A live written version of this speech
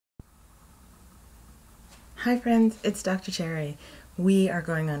Hi friends, it's Dr. Cherry. We are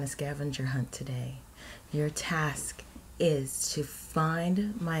going on a scavenger hunt today. Your task is to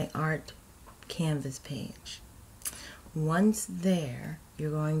find my art canvas page. Once there, you're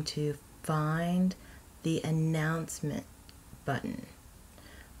going to find the announcement button.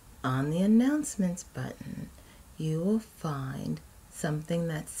 On the announcements button, you will find something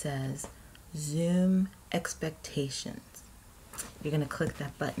that says Zoom expectations. You're going to click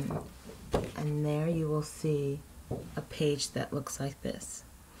that button, and there you will see a page that looks like this.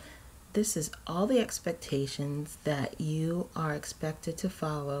 This is all the expectations that you are expected to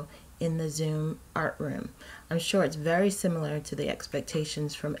follow in the Zoom art room. I'm sure it's very similar to the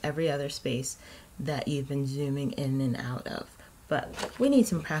expectations from every other space that you've been zooming in and out of. But we need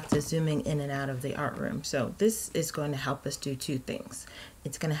some practice zooming in and out of the art room. So this is going to help us do two things.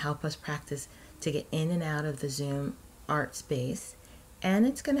 It's going to help us practice to get in and out of the Zoom art space, and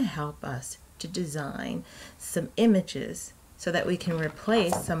it's going to help us to design some images so that we can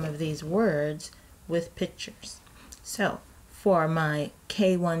replace some of these words with pictures. So for my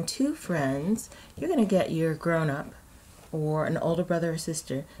K1-2 friends, you're going to get your grown-up or an older brother or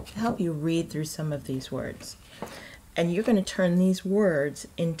sister to help you read through some of these words. And you're going to turn these words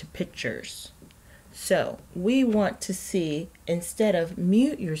into pictures. So we want to see, instead of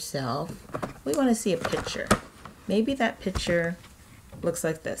mute yourself, we want to see a picture. Maybe that picture looks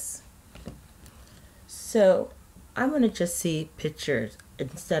like this. So I'm going to just see pictures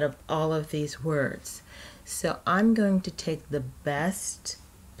instead of all of these words. So I'm going to take the best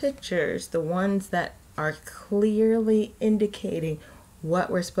pictures, the ones that are clearly indicating what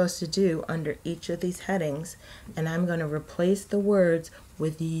we're supposed to do under each of these headings, and I'm going to replace the words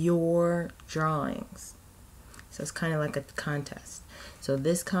with your drawings. So it's kind of like a contest. So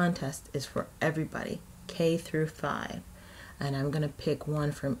this contest is for everybody, K through 5. And I'm going to pick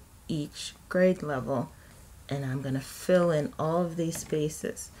one from each grade level, and I'm going to fill in all of these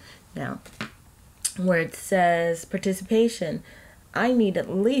spaces. Now, where it says participation, I need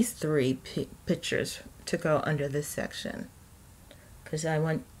at least 3 pictures to go under this section, because I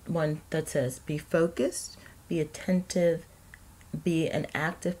want one that says be focused, be attentive, be an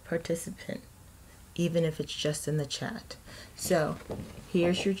active participant, even if it's just in the chat. So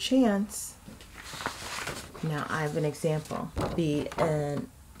here's your chance. Now I have an example.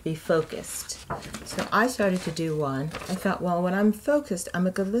 Be focused. So I started to do one. I thought, well, when I'm focused, I'm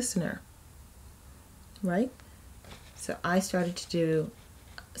a good listener, right? So I started to do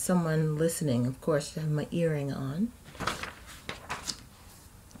someone listening. Of course, I have my earring on.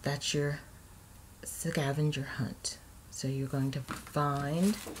 That's your scavenger hunt. So you're going to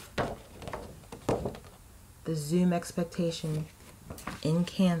find the Zoom expectation in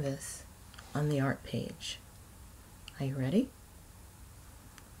Canvas on the art page. Are you ready?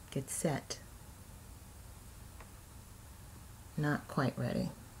 Get set. Not quite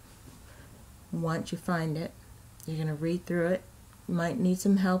ready. Once you find it, you're going to read through it. You might need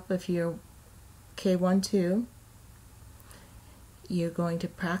some help if you're K1-2. You're going to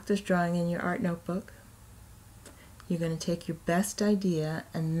practice drawing in your art notebook. You're going to take your best idea,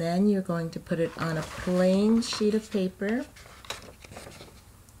 and then you're going to put it on a plain sheet of paper.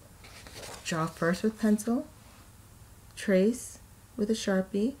 Draw first with pencil, trace with a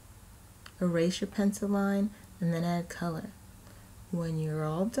Sharpie, erase your pencil line, and then add color. When you're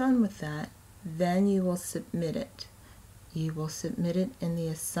all done with that, then you will submit it. You will submit it in the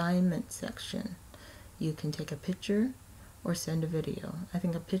assignment section. You can take a picture or send a video. I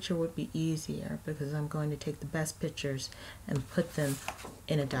think a picture would be easier because I'm going to take the best pictures and put them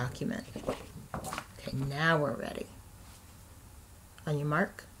in a document. Okay, now we're ready. On your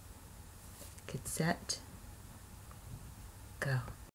mark, get set, go.